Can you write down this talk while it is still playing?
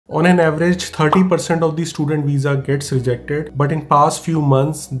On an average, 30% of the student visa gets rejected, but in past few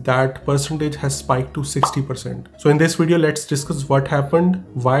months, that percentage has spiked to 60%. So in this video, let's discuss what happened,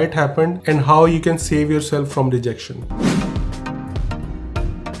 why it happened, and how you can save yourself from rejection.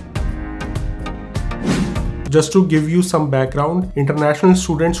 Just to give you some background, international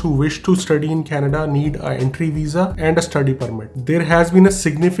students who wish to study in Canada need an entry visa and a study permit. There has been a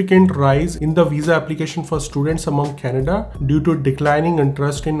significant rise in the visa application for students among Canada due to declining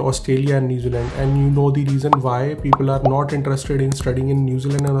interest in Australia and New Zealand. And you know the reason why people are not interested in studying in New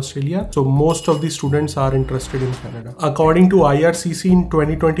Zealand and Australia. So most of the students are interested in Canada. According to IRCC in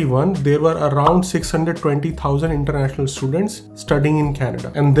 2021, there were around 620,000 international students studying in Canada.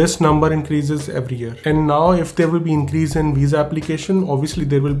 And this number increases every year. And now if there will be increase in visa application, obviously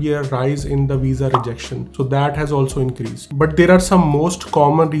there will be a rise in the visa rejection. So that has also increased. But there are some most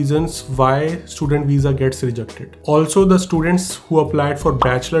common reasons why student visa gets rejected. Also, the students who applied for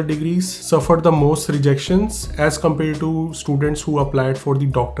bachelor degrees suffered the most rejections as compared to students who applied for the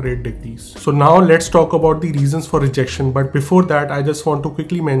doctorate degrees. So now let's talk about the reasons for rejection. But before that, I just want to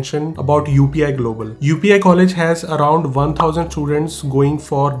quickly mention about UPI Global. UPI College has around 1,000 students going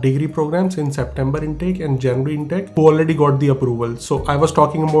for degree programs in September intake and January intake who already got the approval. So I was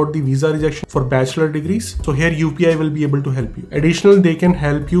talking about the visa rejection for bachelor degrees. So here UPI will be able to help you. Additionally, they can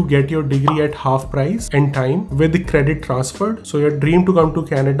help you get your degree at half price and time with the credit transferred. So your dream to come to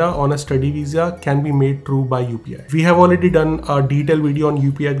Canada on a study visa can be made true by UPI. We have already done a detailed video on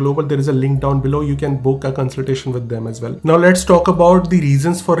UPI Global. There is a link down below. You can book a consultation with them as well. Now let's talk about the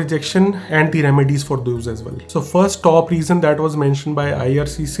reasons for rejection and the remedies for those as well. So first top reason that was mentioned by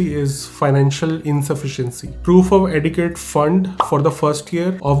IRCC is financial insufficiency. Proof of adequate fund for the first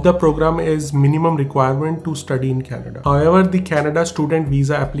year of the program is minimum requirement to study in Canada. However, the Canada student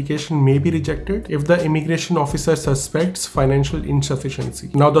visa application may be rejected if the immigration officer suspects financial insufficiency.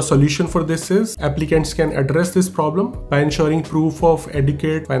 Now the solution for this is applicants can address this problem by ensuring proof of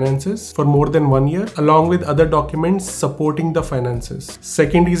adequate finances for more than 1 year along with other documents supporting the finances.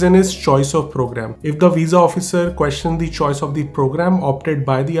 Second reason is choice of program. If the visa officer questions the choice of the program opted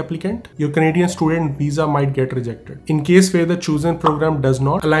by the applicant, your Canadian student visa might get rejected. In case where the chosen program does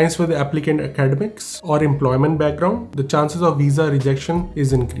not align with the applicant academics or employment background, the chances of visa rejection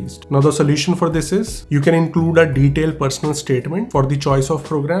is increased. Now the solution for this is you can include a detailed personal statement for the choice of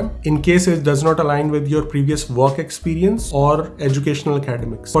program in case it does not align with your previous work experience or educational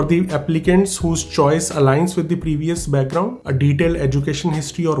academics. For the applicants whose choice aligns with the previous background, a detailed education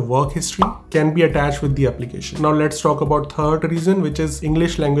history or work history can be attached with the application. Now let's talk about third reason, which is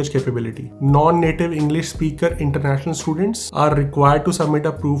English language capability. Non-native English speaker international students are required to submit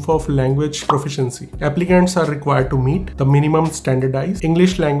a proof of language proficiency. Applicants are required to meet the minimum standardized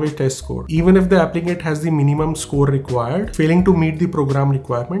English language test score. Even if the applicant has the minimum score required, failing to meet the program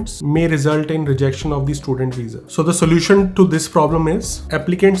requirements may result in rejection of the student visa. So the solution to this problem is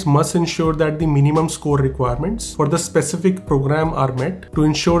applicants must ensure that the minimum score requirements for the specific program are met to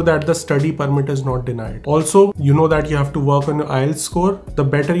ensure that the study permit is not denied. Also, you know that you have to work on your IELTS score. The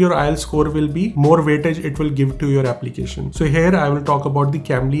better your IELTS score will be, more weightage it will give to your application. So here I will talk about the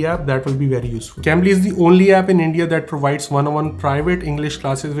Cambly app that will be very useful. Cambly is the only app in India that provides one-on-one private English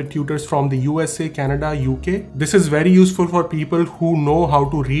classes with tutors from the USA, Canada, UK. This is very useful for people who know how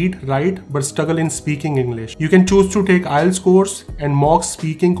to read, write, but struggle in speaking English. You can choose to take IELTS course and mock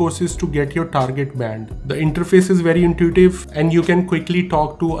speaking courses to get your target band. The interface is very intuitive and you can quickly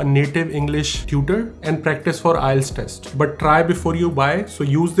talk to a native English tutor and practice for IELTS test. But try before you buy. So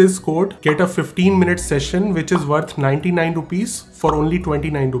use this code, get a 15-minute session which is worth 99 rupees for only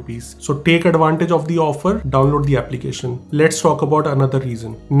 29 rupees. So take advantage of the offer, download the application. Let's talk about another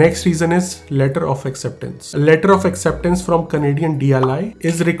reason. Next reason is letter of acceptance. A letter of acceptance from Canadian DLI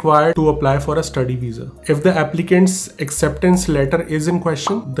is required to apply for a study visa. If the applicant's acceptance letter is in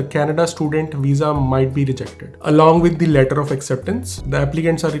question, the Canada student visa might be rejected. Along with the letter of acceptance, the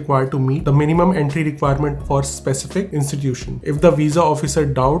applicants are required to meet the minimum entry requirement for specific institution. If the visa officer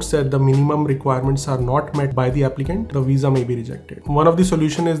doubts that the minimum requirements are not met by the applicant, the visa may be rejected. One of the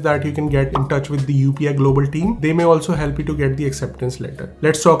solutions is that you can get in touch with the UPI Global team. They may also help you to get the acceptance letter.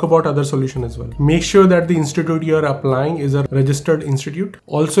 Let's talk about other solution as well. Make sure that the institute you are applying is a registered institute.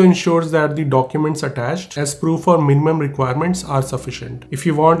 Also ensures that the documents attached as proof or minimum requirements are sufficient. If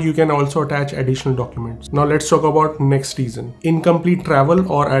you want, you can also attach additional documents. Now let's talk about next reason. Incomplete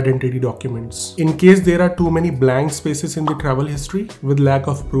travel or identity documents. In case there are too many blank spaces in the travel history with lack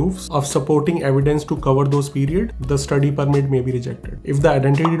of proofs of supporting evidence to cover those periods, the study permit may be rejected. rejected. If the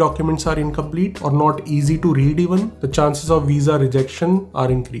identity documents are incomplete or not easy to read even, the chances of visa rejection are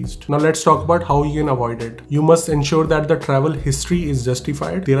increased. Now let's talk about how you can avoid it. You must ensure that the travel history is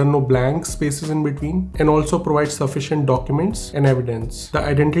justified, there are no blank spaces in between, and also provide sufficient documents and evidence. The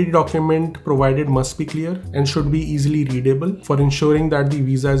identity document provided must be clear and should be easily readable for ensuring that the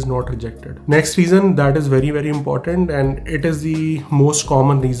visa is not rejected. Next reason that is very important, and it is the most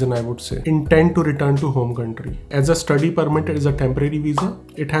common reason, I would say: intent to return to home country. As a study permit is a temporary visa,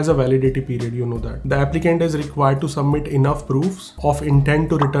 it has a validity period, you know that. The applicant is required to submit enough proofs of intent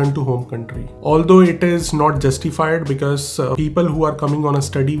to return to home country. Although it is not justified, because people who are coming on a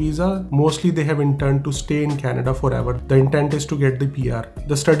study visa, mostly they have intent to stay in Canada forever. The intent is to get the PR.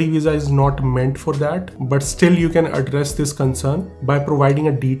 The study visa is not meant for that, but still you can address this concern by providing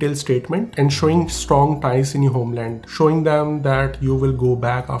a detailed statement and showing strong ties in your homeland, showing them that you will go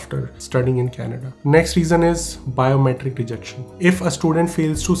back after studying in Canada. Next reason is biometric rejection. If a student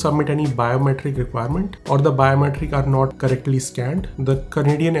fails to submit any biometric requirement or the biometric are not correctly scanned, the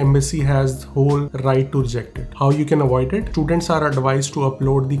Canadian embassy has the whole right to reject it. How you can avoid it? Students are advised to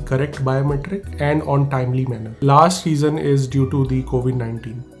upload the correct biometric and on timely manner. Last reason is due to the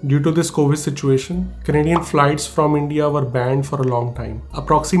COVID-19. Due to this COVID situation, Canadian flights from India were banned for a long time.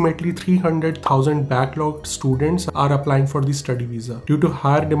 Approximately 300,000 backlogged students are applying for the study visa. Due to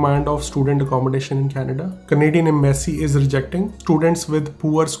higher demand of student accommodation in Canada, Canadian embassy is rejecting students with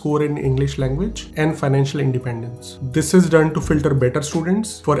poor score in English language and financial independence. This is done to filter better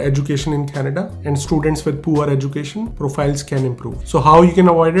students for education in Canada, and students with poor education profiles can improve. So how you can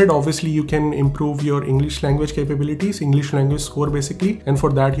avoid it? Obviously you can improve your English language capabilities, English language score basically, and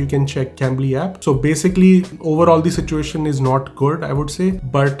for that you can check Cambly app. So basically overall the situation is not good, I would say,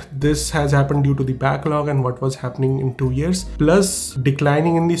 but this has happened due to the backlog and what was happening in 2 years. Plus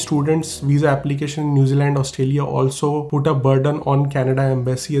declining in the students visa application in New Zealand, Australia also put a burden on Canada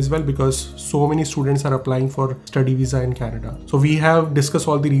embassy as well, because so many students are applying for study visa in Canada. So we have discussed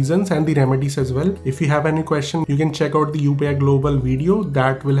all the reasons and the remedies as well. If you have any question, you can check out the UPI Global video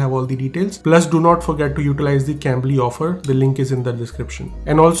that will have all the details. Plus do not forget to utilize the Cambly offer. The link is in the description.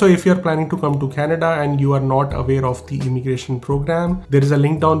 And also if you are planning to come to Canada and you are not aware of the immigration program, there is a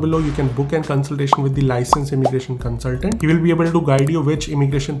link down below. You can book a consultation with the licensed immigration consultant. He will be able to guide you which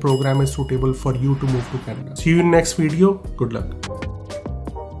immigration program is suitable for you to move to Canada. See you in next video. Good luck.